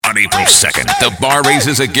On April 2nd, the bar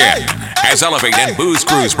raises again as Elevate and Booze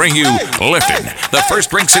Cruise bring you Liftin', the first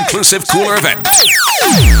drinks-inclusive cooler event.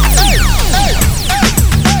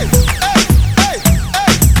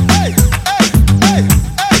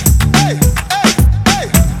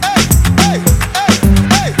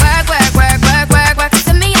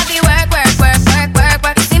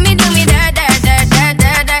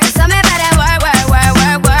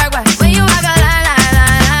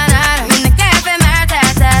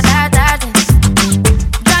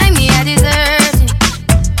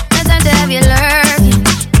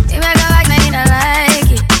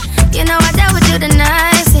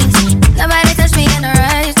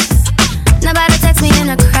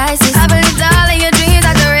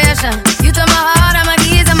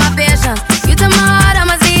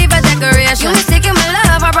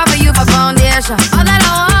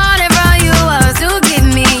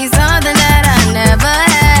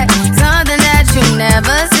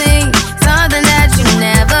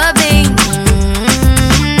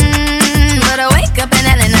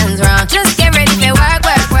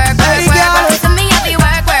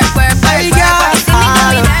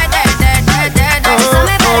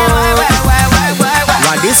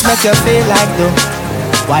 Make you feel like though?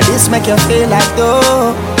 Why this make you feel like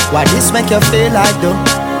though? Why this make you feel like though?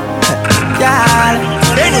 Girl,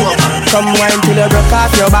 come wine till you broke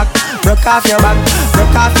off your back, broke off your back,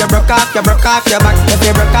 broke off your, broke off your, broke off your back. If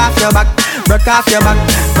you broke off your back, broke off your back,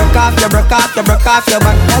 broke off your, broke off your, broke off your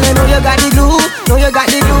back. Girl, you know you got the glue, know you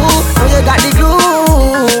got the glue, know you got the glue.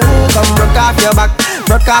 Come broke off your back,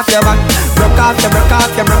 broke off your back, broke off your, broke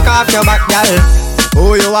off your, broke off your back, girl.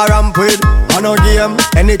 Who you are ramp with? On no game.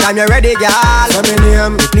 Anytime you're ready, girl. So me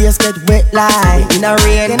name. The place get wet like in a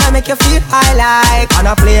rain. Then I make you feel high like on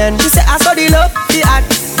a plane. She say I saw the love, the hot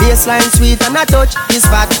baseline sweet and I touch this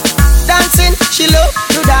fat. Dancing, she love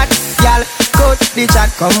do that. Girl, cut the chat.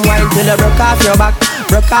 Come wine till you broke off your back,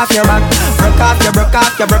 broke off your back, broke off your, broke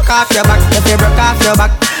off your, broke off your back. If you broke off your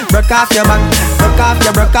back, broke off your back, broke off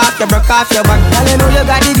your, broke off your, broke off your back. Girl, you know you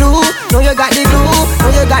got the glue, know you got the glue,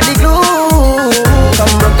 know you got the glue.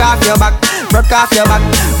 Come broke off your back, broke off your back,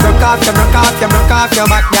 broke off your, broke off your, broke off your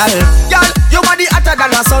back, girl. Girl, your body hotter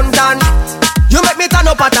than a suntan. You make me turn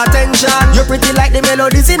up at attention. You pretty like the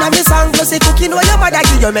melodies in a me song. Plus the cooking where your mother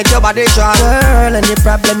give you make your body strong. Girl, any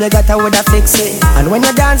problem you got I woulda fix it. And when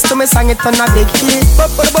you dance to me song it on a big hit.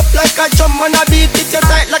 Bop like a drum on a beat. It you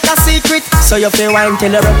tight like a secret. So you feel wine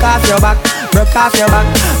till you broke off your back, broke off your back,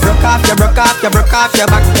 broke off your, broke off your, broke off your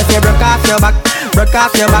back. If you broke off your back, broke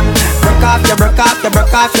off your back, broke off your, broke off your,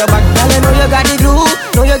 broke off your back. Girl, you know you got the glue,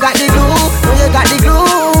 know you got the glue, know you got the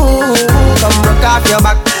glue. Come broke off your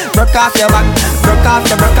back, broke off your back, broke off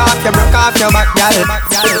your, broke off your, broke off your back, girl. You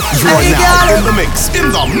are now in the mix,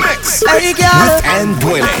 hey, with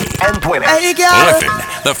Andwele. Hey, girl. Liftin',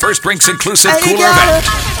 the first drinks inclusive cooler event.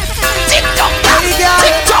 Tick-tock, hey,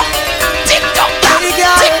 tick-tock, tick-tock, hey,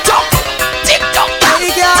 tick-tock, tick-tock,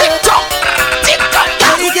 hey, tick-tock, tick-tock,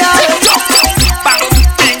 tick-tock. Bang,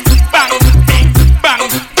 ding, bang, ding, bang,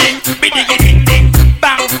 ding, biddy ding ding,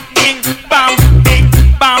 bang, ding, bang, ding,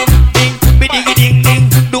 bang, ding, biddy ding ding,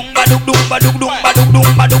 dum ba dum ba dum ba dum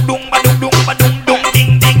ba dum ba dum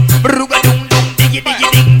ding ding, bruga dum diggy diggy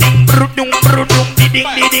ding ding, dum ding ding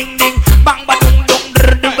ding ding, bang ba dum ba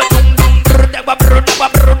dum da ba dum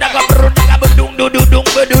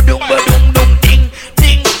ding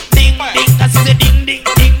ding ding ding, I say ding ding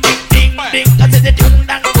ding ding ding, I say the dum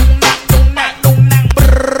dang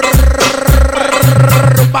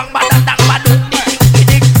bang ba dang ba dum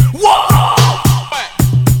ding. Whoa!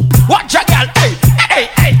 Watch a girl, hey hey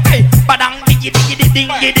hey hey, ba dang diggy diggy ding ding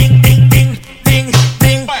ding ding ding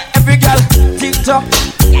ding. Every girl tick-tock,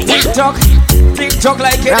 tick-tock, tick-tock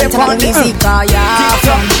like a pon. TikTok,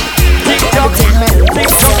 TikTok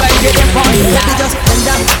like a pon. Baby just bend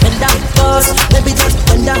down, pause. Baby just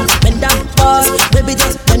bend down, pause. Baby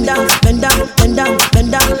just bend down, pause. Baby just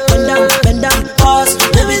bend down, pause.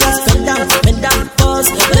 Baby just bend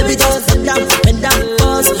down,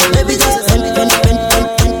 pause. Baby just bend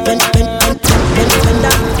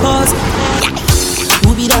down, pause. Who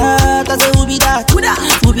be that? I say who be that? Who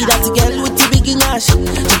be that girl with the big ass? She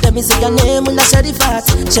tell me say your name when I share the fat.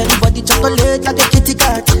 Share the body chocolate like a kitty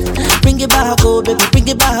cat. Bring it back, oh baby, bring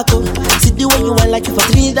it back, oh. See the way you want like you for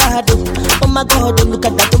Trinidad, oh. Oh my God, oh, look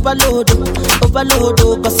at that overload, oh,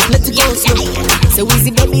 cause it let it go slow. So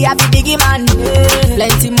easy baby, I be biggie man.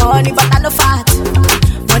 Plenty money but I no fat.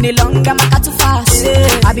 Money long, I'm a too fast.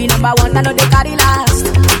 I be number one, I know they carry last.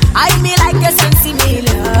 I me like a sensi meal.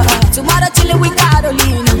 Tomorrow chillin' with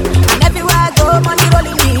Carolina. And everywhere I go, money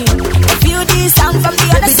rolling in. I feel this sound from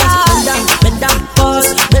the other side. Bend down,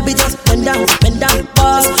 pause. Baby just bend down,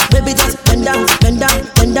 pause.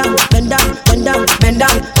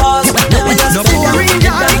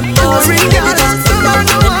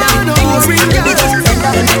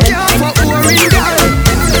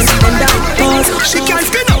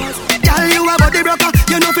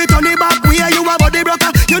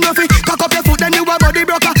 know fi cock up your foot, then you a body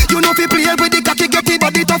broker. You know fi play with the cocky, get the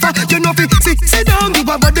body tougher. You know fi sit down, you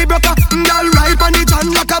a body broker. Girl right on the chan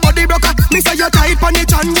like a body broker. Me say you tight on the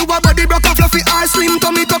chan, you a body broker. Fluffy or slim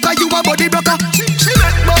tummy tucker, you a body broker. She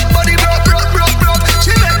make body broke.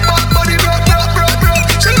 She make body broke.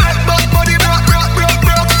 She make body broke.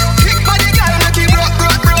 Kick body girl, make it broke.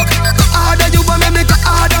 Go harder, you want me go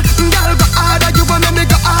harder. Girl go harder, you want me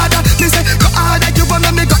go harder. Me say go harder, you want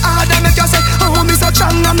me go harder. Make you say, oh me so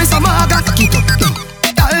strong and me so maga. Kick up,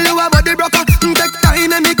 girl you a body broker. Take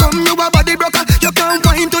time and me come, you a body broker. You can't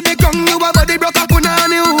wind to the ground, you a body broker.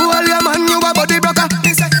 Punani all your man, you a body broker.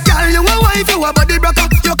 Me say, girl you a wife, you a body broker.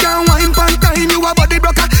 You can't wind pan time, you a body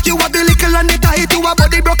broker. You a the little and the tight, you a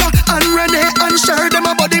body broker. And Renee and Cher, them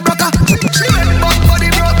a body broker. She make body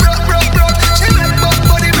broke. She make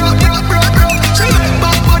body broke. She make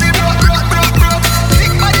body broke.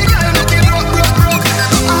 Kick body girl, make it broke.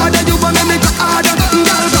 Harder, you want me go harder.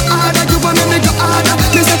 Girl go harder, you want me go harder.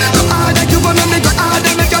 Me say go harder, you want me go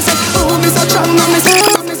harder. Make you say, oh me so strong, me say.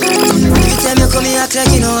 Every time you come here act like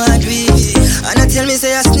you know how to be. And I tell me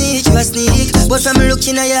say I sneak, you a sneak. But from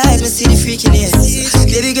looking at your eyes, me see the freakiness.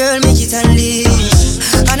 Baby girl, make it unleash.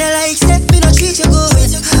 And I like say me no treat you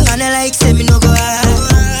good. And I like say me no go hard.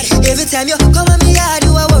 Every time you come at me yard,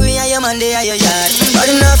 you a worry and your man dey at your yard.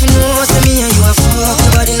 Body nothing know, say me and you a fuck.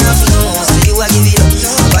 Body nothing know, say you a give it up.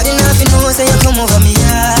 Body nothing know, say you come over me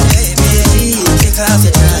yard. Baby, take off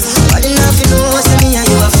your dress. Body nothing know, say me and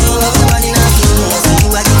you a fuck. Body nothing know, say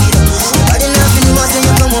you a give it up. Body nothing know, say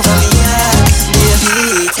you come over me yard.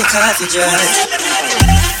 Baby, take off your dress.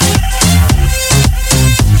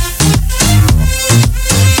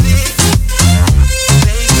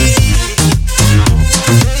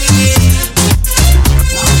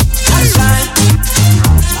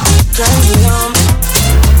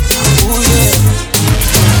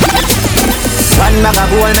 One bag of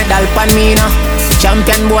gold medal pan me now.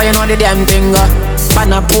 Champion boy, you know the damn thing.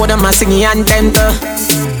 Pan a podium and sing anthem to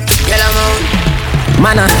Yellow Moon.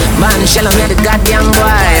 Man, shell on me the goddamn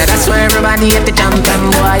boy. That's why everybody hate the champion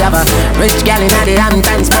boy. Have a rich gal in the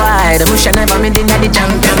Hamptons boy. The bush never made in the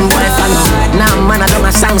champion boy. Now man, I don't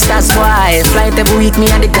a songsters boy. Flight every week me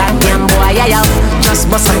and the goddamn boy. Yeah, just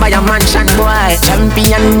bust up by a mansion boy.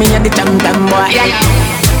 Champion me and the champion boy. Yeah.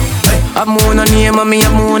 I'm more no name and me,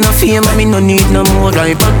 I'm more no fame and me no need no more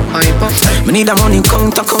life up. Me need a money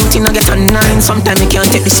counting I get a 9. Sometimes me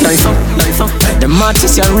can't take this life up. The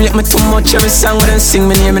artists you rate me too much. Every song when they sing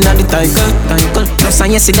me name in the title. Plus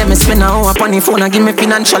and yesterday me spend an hour upon the phone and give me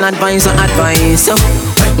financial advice. So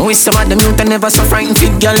we some of the mute and never so frightened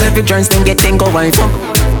fit girl. Every joints then get go wife up.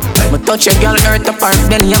 Me touch a girl earth apart,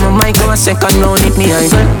 then yeah, my mic go a second round hit me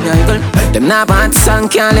idle. Them not bad song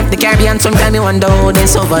can't lift the Caribbean. Sometimes me wonder how they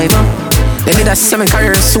survive. They did a 7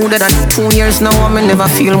 career sooner than 2 years now. I never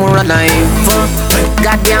feel more alive.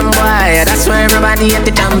 Goddamn boy, that's why everybody at the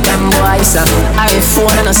champion boy. So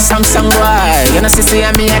iPhone and a Samsung boy. You know see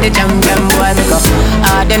me at the champion boy. Because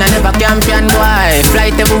then I never champion boy.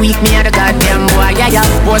 Flight every week me at the goddamn boy. Yeah.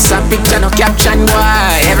 Post a picture no caption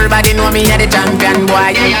boy. Everybody know me at the champion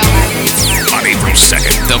boy. Yeah. On April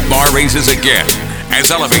 2nd, the bar raises again as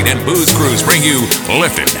Elevate and Booze Cruise bring you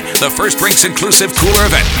Lifted, the first drinks inclusive cooler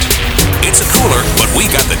event. It's a cooler, but we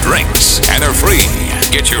got the drinks, and they're free.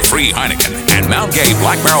 Get your free Heineken and Mt.Gay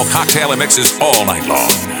Black Barrel cocktail and mixes all night long.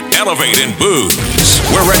 Elevate and Booze.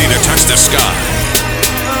 We're ready to touch the sky.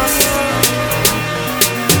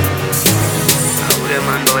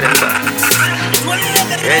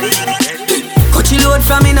 Ready? Coachy load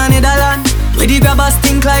from in Netherland. Where the grabbers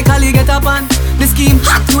think like Ali get up on. The scheme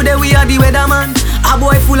hot today, we are the weatherman. A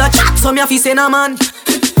boy full of chat, so me a fi say na man.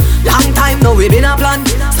 Long time now we been a plan.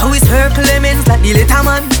 So we circle lemons like the little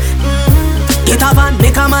man. Get a van,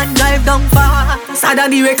 make a man drive down fast. Sada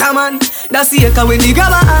the wrecker man. That's the echo when the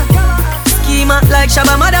grabber schema like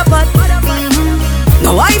Shabba Motherpot.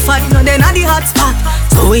 No Wi-Fi, no then at the hotspot.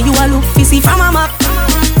 So when you a look, you see from a map.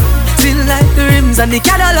 Still like the rims and the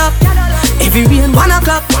Cadillac. Every rain 1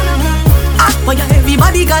 o'clock. Why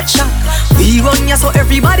everybody got shot. We run ya so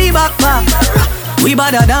everybody back. We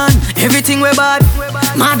badder than everything we bad.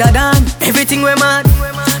 Madder than everything we mad.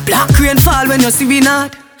 Black rain fall when you see we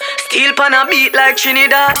not. Steel pan a beat like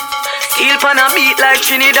Trinidad. Steel pan a beat like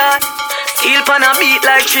Trinidad. Steel pan a beat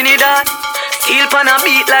like Trinidad. Steel pan a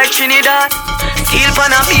beat like Trinidad. Steel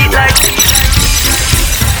pan a beat like Trinidad.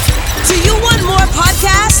 Do you want more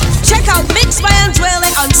podcasts? Check out Mixed by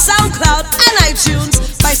Andwele on SoundCloud and iTunes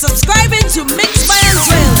by subscribing to Mixed by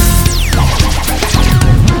Andwele.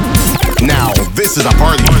 Now this is a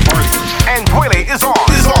party. Andwele is on.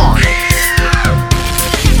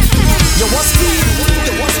 You want speed?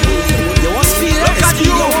 You want speed? You want speed? Look at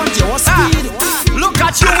you.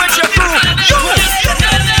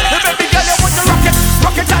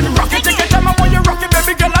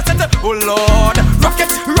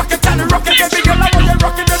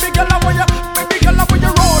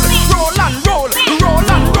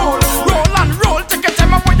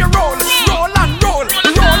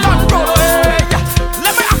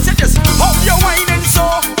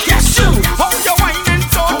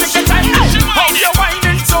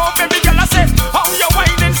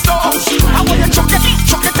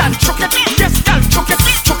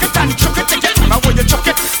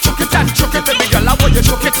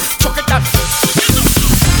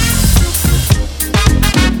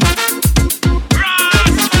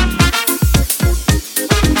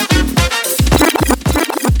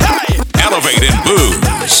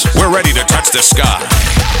 touch the sky.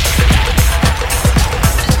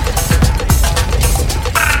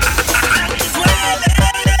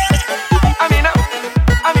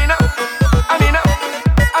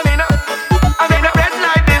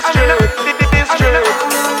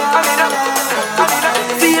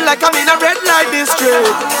 Feel like I'm in a red light district.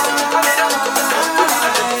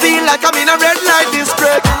 Feel like I'm in a red light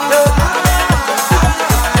district.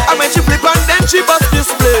 I mean she flip and then she bust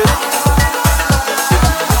display.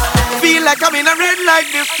 Feel like I'm in a red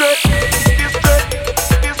light district.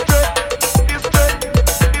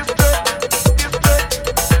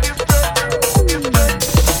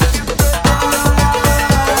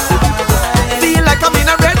 Feel like I'm in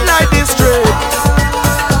a red light district.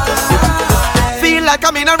 Feel like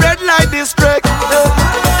I'm in a red light district.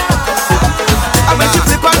 I mean she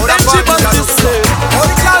flip and then she bust display.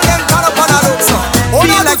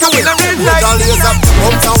 Feel like I'm in a red light district.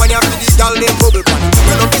 Uptown when you feel the girl them bubble pan.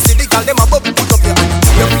 You know me see the girl them a bubble, put up your hand.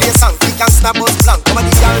 You play a song, kick and snap us blank. Come on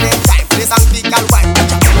the girl them time, play song, kick and wine.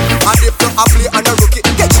 And if you a play and a rookie,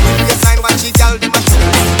 get you the baseline, watch the girl them a shoot.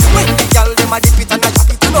 When the girl them a dip it and a drop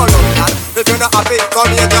it, you know love that. If you're not happy, come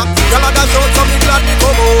here, girl. Girl a dash out, so me glad me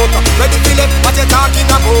come out. Ready feel it, what you talking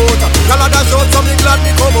about? Girl a dash out, so me glad me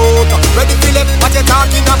come out. Ready feel it, what you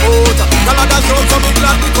talking about? Girl a dash out, so me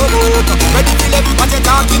glad me come out. Ready feel it, what you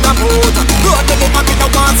talking about? Go to the back in the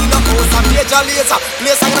house in the house and major laser.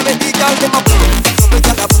 Place and make the girl them a boom.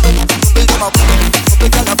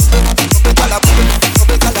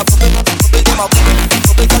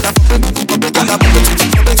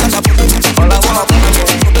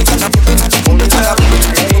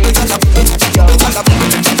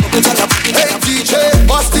 Hey DJ,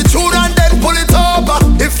 bust the tune and then pull it over.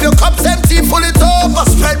 If your cup's empty, pull it over.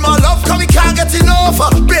 Spread my love, cause we can't get enough.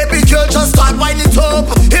 Baby girl, just start winding it up.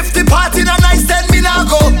 If the party not nice, then me not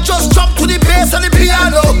go. Just jump to the bass and the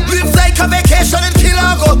piano. Live like a vacation in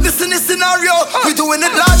Kilago. Listen this scenario, we doing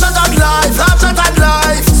it larger than life, larger than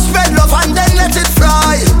life. Spread love and then let it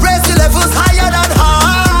fly. Raise the levels higher than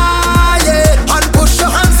high, yeah. And push your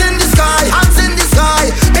hands in the sky, hands in the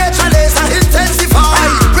sky. Major laser intensify.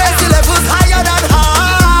 Raise the levels higher than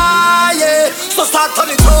high, yeah. So start turn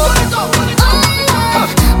it up. Turn it up.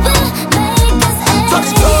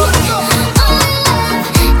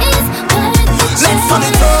 Let's turn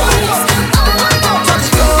it up. Turn it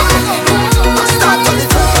up. Start turn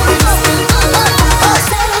it up.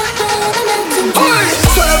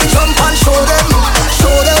 So let me jump and show them,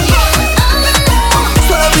 show them.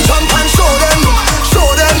 So let me jump and show them, show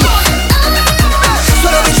them. So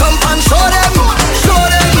let me jump and show them, show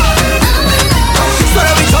them. So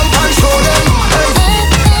let me jump and show them.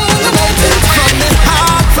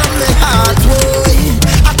 From the heart, boy.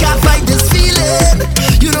 I can't fight this feeling.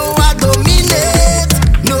 You know I don't mean it.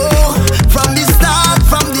 No, from the start,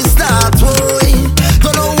 boy.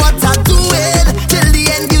 Don't know what I'm doing till the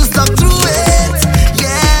end. You stuck through it,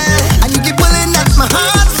 yeah. And you keep pulling at my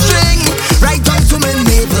heartstring, right down to my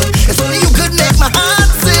navel. It's only you could make my heart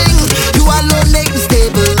sing. You alone make me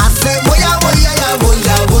stable. I say, boya, boya, ya,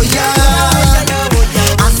 boya, boya.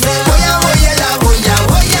 I say, boya, boya, ya, boya,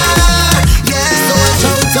 boya. Yeah. So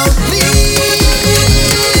shout out,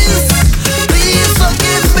 please, please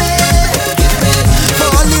forgive me for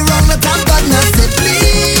all the wrong that I've done. I say,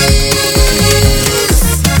 please,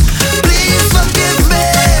 please forgive me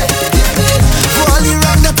for all the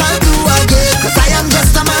wrong that I'll do again. 'Cause I am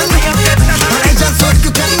just a man, and I just hope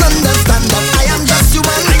you can understand that I am just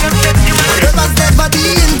human. It was never the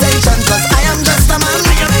intention, 'cause I am just a man.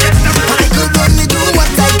 I could only do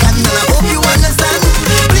what I can, and I hope you understand.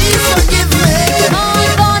 Please forgive me. All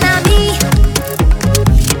gonna be.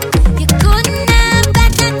 You couldn't have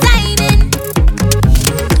better timing.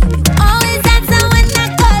 You always answer when I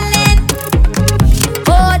call in.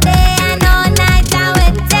 All day and all night I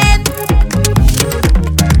with them.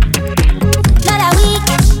 Not a week.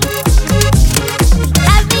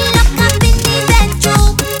 I've been locked up in the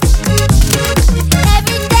bedroom.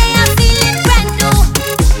 Every day I'm feeling brand new.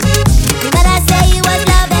 You better say it was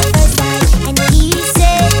love at first sight, and he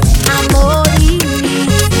said I'm all he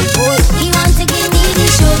needs. Boy, he wants to give me the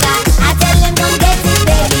sugar. I tell him don't get it,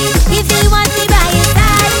 baby. If he wants me by his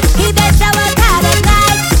side, he better work hard at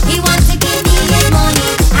night. He wants to give me his money.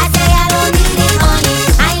 I say I don't need his money.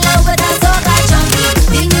 I in love with a soca junkie.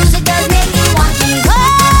 The music does make me want me. Oh,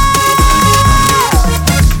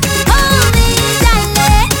 hold me,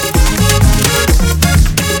 darling.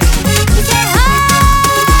 He said, oh,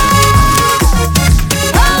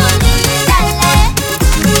 hold me, darling.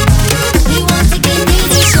 He wants to give me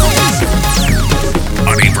the sugar.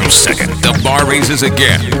 On April 2nd, the bar raises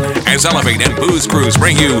again. as Elevate and Booze Cruise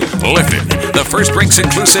bring you Lifted, the first drinks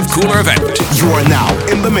inclusive cooler event. You are now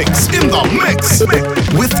in the mix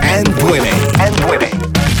with Andwele.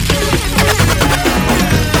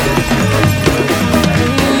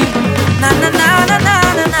 Na na na na na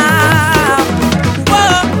na na.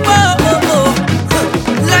 Whoa, whoa, whoa, whoa.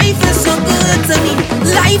 Life is so good to me.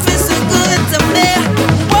 Life is so good to me.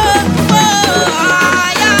 Whoa, whoa,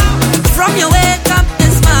 yeah. From your wake up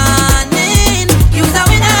this morning, you's a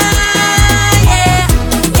winner. Yeah,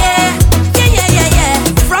 yeah, yeah, yeah, yeah, yeah.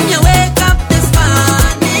 From your wake up this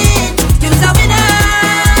morning, you's a winner.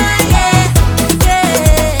 Yeah,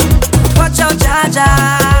 yeah. Watch out, Jaja.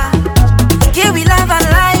 Here we love our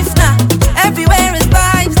life now. Everywhere is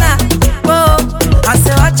vibes now. Whoa, I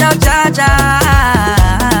say watch out, Jaja.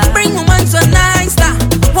 Bring woman so nice now.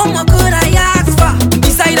 What more could I ask for?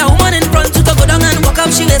 Beside a woman in front to go down and walk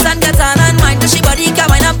up she waist and get on and mind that she body can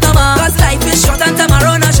wind up no more. Cause life is short and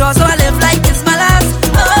tomorrow not sure, so I live like it's my last.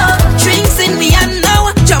 Oh, drinks in me and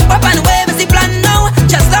now. Jump up and wave is the plan now.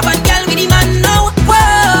 Just stop and girl with the man now.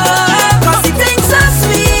 Whoa, cause the things so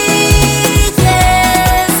sweet,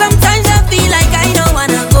 yeah. Sometimes I feel like I don't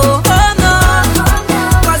wanna go home, no.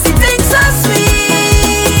 Cause the things so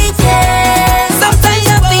sweet, yeah. Sometimes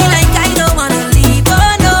I feel like I don't wanna leave,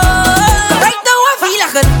 oh no. Right now I feel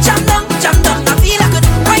like a jam down. I feel like a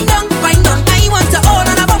wind down. I want to hold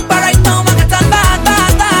on a bumper right now, I get on bad,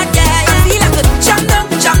 yeah. I feel like a jam down.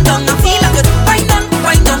 I feel like a wind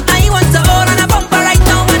down. I want to hold on a bumper right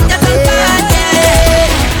now, and get on bad,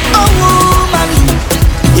 yeah. Oh woman,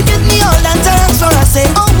 you give me all that thanks for I say,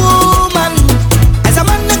 oh woman. As a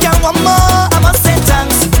man that can want more, I must say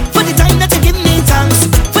thanks for the time that you give me, thanks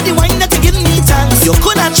for the wine that you give me, thanks. You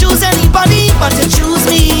could not choose anybody, but you choose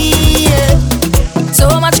me. Yeah. So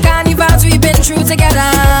much carnivals we've been through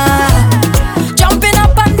together. Jumping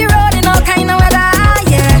up on the road in all kind of weather,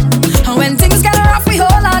 yeah. And when things get rough, we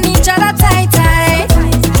hold on each other tight.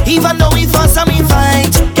 Even though we fuss and we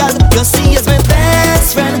fight, girl, you see as my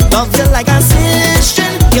best friend. Love you like a sister,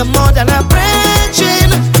 you're more than a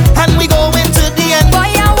brethren. And we go into the end.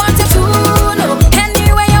 Boy, I want you to know,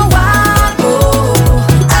 anywhere you want, oh,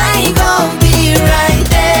 I gon' be right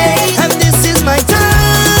there. And this is my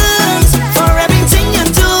thanks for everything you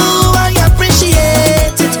do. I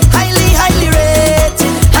appreciate it, highly, highly rate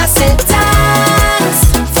it. I said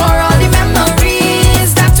thanks for all the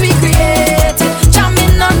memories that we created,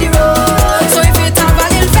 jamming on the road. So if it have a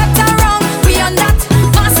little better wrong, we on that.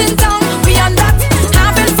 Passing down, we on that.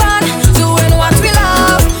 Having fun, doing what we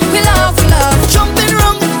love. Jumping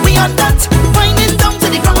wrong, we on that. Winding down to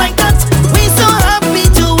the ground like that. We so happy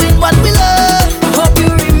doing what we love. Hope you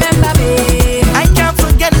remember me. I can't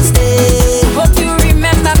forget this day. Hope you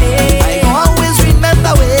remember me. I always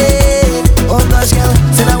remember way. Oh gosh, girl,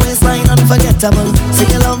 say that waistline unforgettable. Say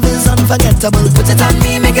your love is unforgettable. Put it on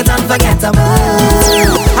me, make it unforgettable.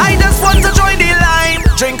 I just want to join the line,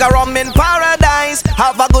 drink a rum in paradise,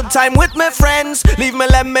 have a good time with my friends, leave me,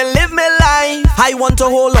 let me live my life. I want to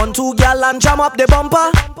hold on to girl and jam up the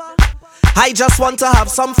bumper. I just want to have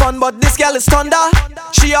some fun, but this girl is thunder.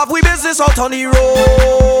 She have we business out on the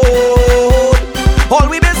road, all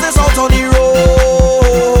we business out on the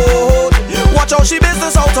road. Watch out, she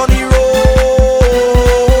business out on the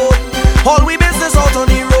road, all we business out on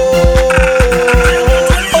the road.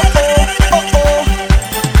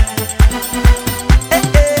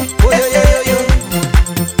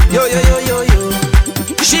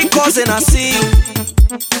 She causing a scene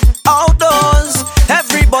outdoors,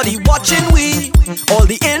 everybody watching we, all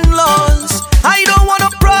the in-laws. I don't want no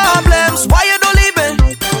problems, why you don't leave it?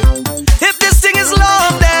 If this thing is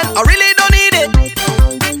love, then I really don't need it.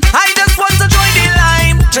 I just want to join the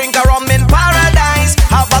line, drink a rum in paradise,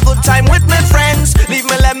 have a good time with my friends, leave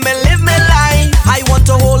me, let me live my life. I want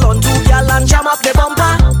to hold on to girl and jam up the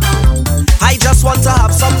bumper. I just want to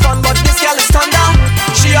have some fun, but this girl is thunder.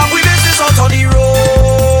 She have we business out on the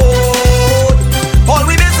road, all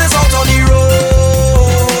we business out on the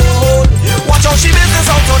road. Watch out, she business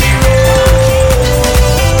out on the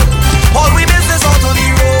road, all we business out on the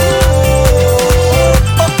road.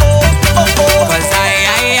 Cause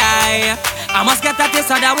I must get that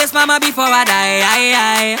taste of that waist, mama, before I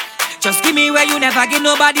die. Just give me where you never give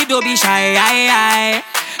nobody, don't be shy.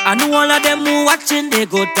 I know all of them who watching, they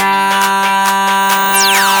go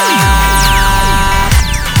down.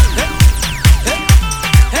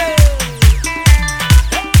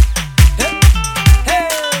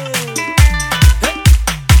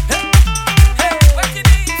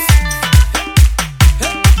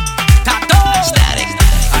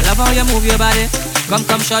 How you move your body,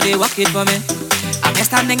 come, shawty, walk it for me. I guess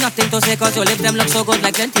standing nothing to say, cause your lips them look so good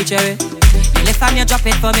like plenty cherry. Left and you drop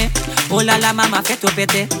it for me. Oh la la mama, fit to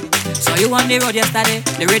pity. So you on the road yesterday.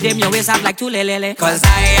 The rhythm your waist up like two lelele. Cause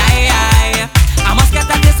I must get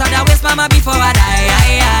at this other waist, mama, before I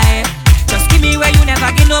die. Just give me where you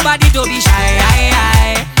never give nobody, don't be shy.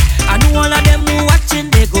 I know all of them who watching,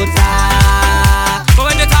 they go talk. But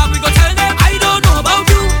when they talk, we go tell them, I don't know about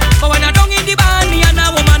you. But when I don't in the band, me and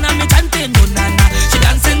a woman and me chanting, no nana. She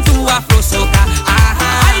dancing to Afro soca.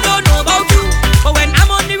 I don't know about you. But when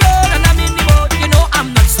I'm on the road and I'm in the boat, you know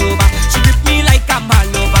I'm not sober. She grip me like I'm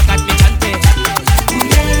all over, got me chanting.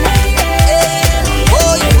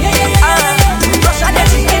 Oh yeah. Russia, they're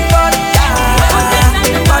drinking vodka.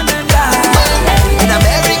 In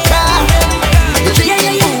America, they're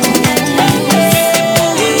drinking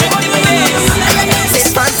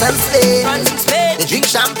France and Spain, they drink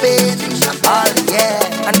champagne. Oh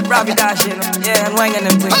yeah. And the Providence, you know. Yeah, and wine and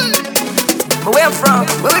them things. But where I'm from?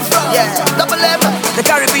 Where we from? Yeah, double M. The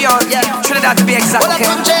Caribbean, yeah. Trinidad to be exact.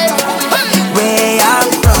 Well,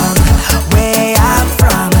 I'm Okay. Where I'm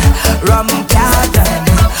from, rum garden,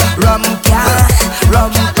 rum garden.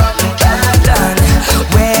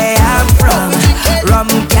 Where I'm from, rum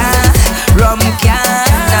garden.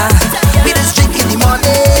 We just drink in the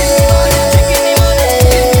morning,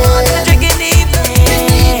 drink in the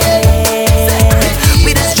evening.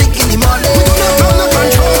 We just drink in the morning.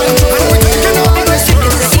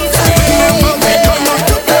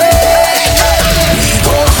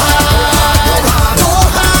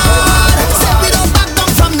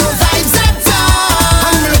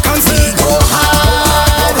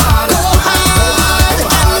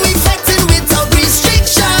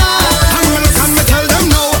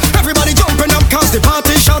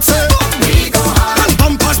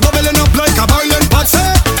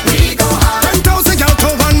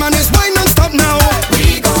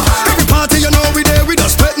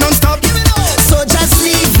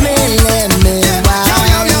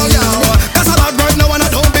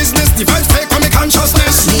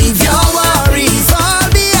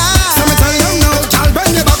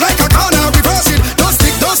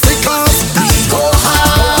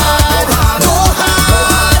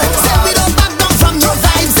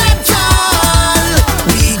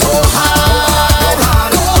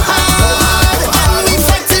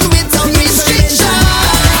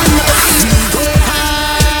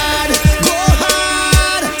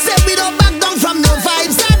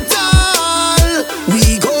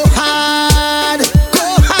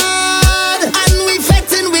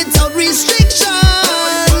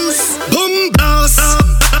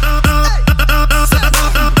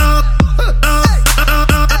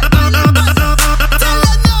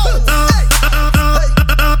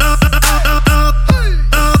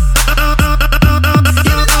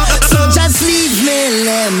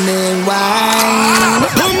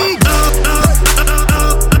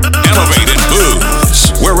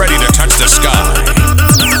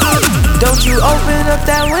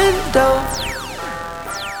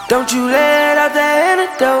 Don't you let out the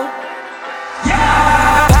antidote.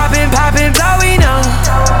 Yeah. Poppin', all we know.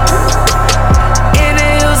 In the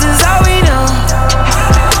hills is all we know.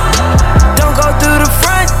 Don't go through the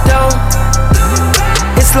front door.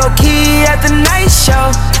 It's low key at the night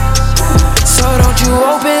show. So don't you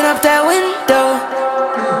open up that window.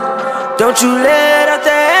 Don't you let out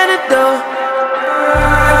the antidote.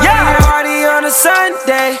 Yeah, party on a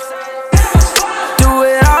Sunday. Do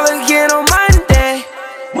it all again on Monday.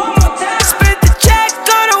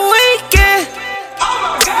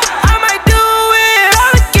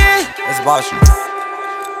 I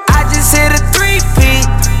just hit a 3-peat.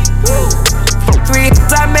 3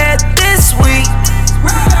 I met this week.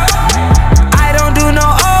 I don't do no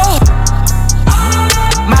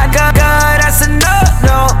my God, that's a no.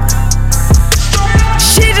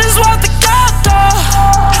 She just want the coco.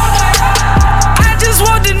 I just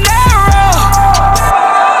want the narrow.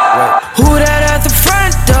 Who that at the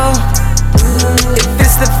front door? If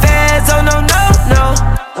it's the feds, oh no.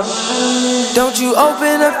 Don't you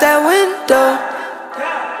open up that window.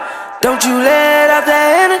 Don't you let out the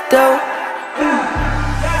antidote.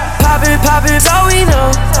 Poppin', all we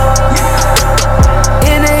know.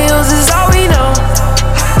 In the hills is all we know.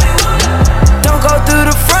 Don't go through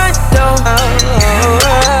the front door.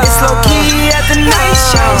 It's low key at the night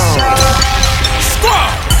show.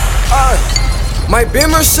 My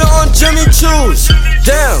Beamer sit on Jimmy Choo's.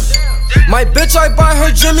 Damn. My bitch, I buy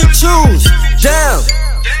her Jimmy Choo's. Damn.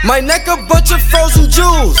 My neck a bunch of frozen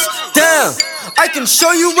jewels. Damn, I can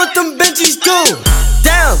show you what them Benjis do.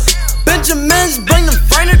 Damn, Benjamins bring them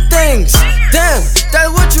finer things. Damn, that's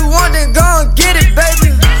what you want, then go and get it, baby.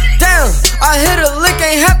 Damn, I hit a lick,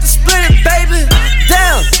 ain't have to split it, baby.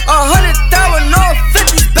 Damn, 100,000, all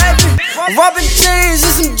 50s, baby. Robin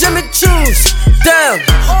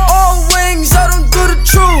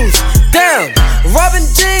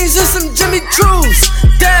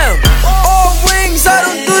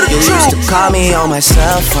used to call me on my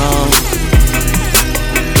cell phone.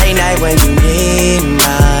 Late night when you need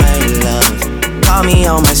my love. Call me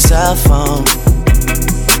on my cell phone.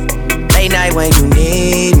 Late night when you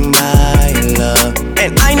need my love.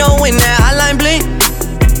 And I know when that hotline blink,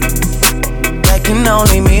 that can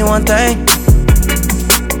only mean one thing.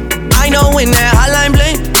 I know when that hotline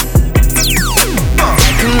blink,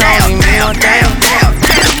 that can only mean one thing.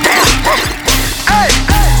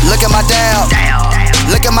 Look at my down.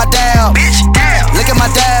 Look at my down. Look at my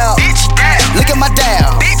down. Look at my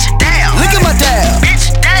down. Look at my down.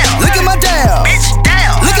 Look at my down.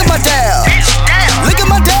 Look at my down. Look at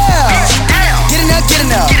my down. Get in there, get in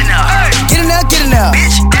there. Get in there, get in there.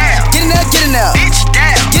 Get in there, get in there.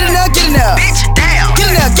 Get in there, get in there. Get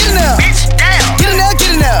in there, get in there. Get in there,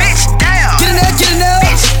 get in there. Get in there, get in there.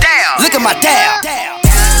 Look at my down.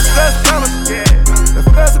 Let's come,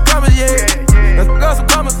 let's go coming, yeah. Let's go some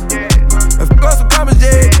comers, let's go some comers,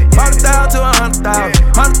 yeah. 100,000 to 100,000,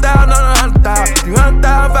 100,000 on 100,000, 300,000,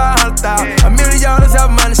 500,000, $1 million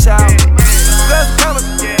have money shout. Let's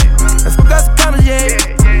go some comers, yeah.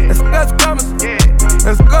 Let's go some comers,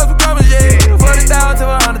 let's go some comers, yeah. 40,000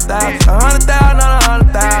 to 100,000, 100,000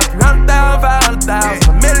 on 100,000, 300,000,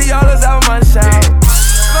 500,000, $1 million have money shout.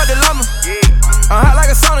 Got the llama, I'm hot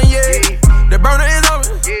like a sauna, yeah. The burner is on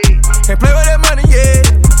me, can't play with that money, yeah.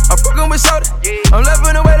 I'm fucking with shorty, I'm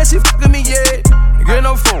loving the way that she fucking me, yeah. Get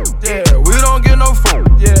no phone, yeah, we don't get no phone,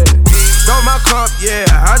 yeah. Got my cup, yeah,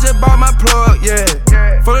 I just bought my plug, yeah.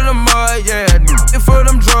 Full of the mud, yeah, full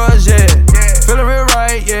of them drugs, yeah. Feeling real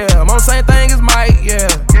right, yeah, I'm on the same thing as Mike,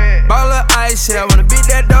 yeah. Ball of ice, yeah, wanna beat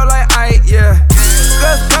that door like Ike, yeah.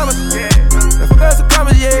 Let's go some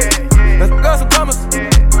comers, yeah. Let's go some comers,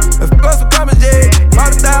 let's go some comers, yeah.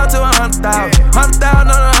 100,000 to 100,000, 100,000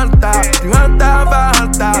 on 100,000, 300,000,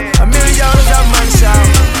 500,000, $1 million have money shout.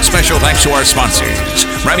 Special thanks to our sponsors: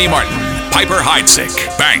 Remy Martin, Piper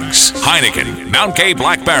Sublime, Banks, Heineken, Mt.Gay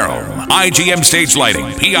Black Barrel, IGM Stage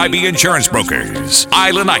Lighting, PIB Insurance Brokers,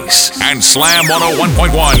 Island Ice, and Slam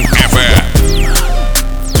 101.1 FM.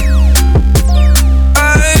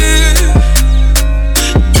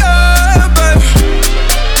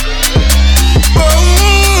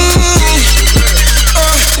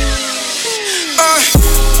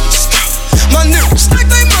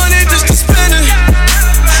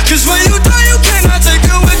 Cause when you die, you cannot take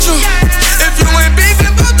it with you. If you ain't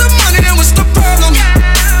beefing about the money, then what's the problem?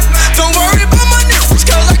 Don't worry about my niggas,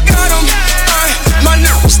 cause I got them. My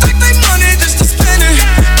niggas stack they money just to spend it.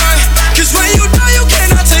 Cause when you die, you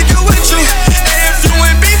cannot take it with you. And if you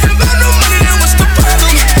ain't beefing about no money, then what's the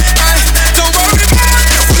problem? Don't worry about my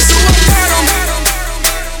niggas, so I got them.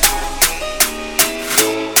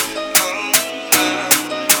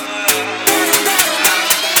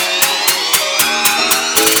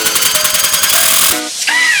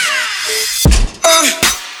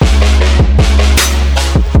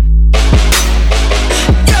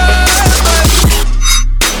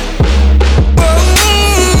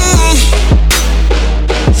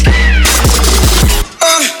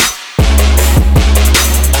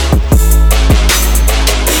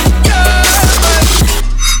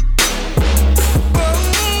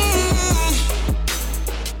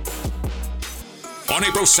 On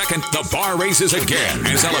April 2nd, the bar raises again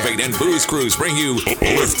as Elevate and Booze Cruise bring you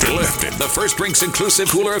Lifted, the first drinks inclusive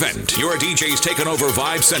cooler event. Your DJs taking over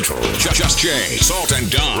Vibe Central. Just Jay, Salt and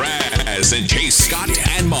Don, Raz and Jay Scott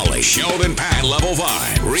and Molly, Sheldon Pan, Level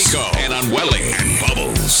Vibe, Rico and Andwele and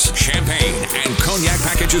Bubbles. Champagne and cognac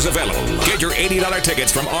packages available. Get your $80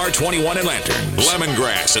 tickets from R21 and Lantern,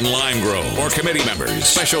 Lemongrass and Limegrove, or committee members.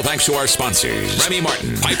 Special thanks to our sponsors: Remy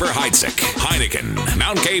Martin, Piper Sublime, Heineken,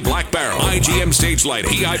 Mt.Gay Black Barrel, IGM Stage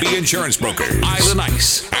Lighting, PIB Insurance Brokers, Island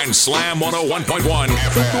Ice, and Slam 101.1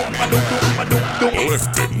 FM.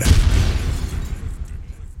 Lifted.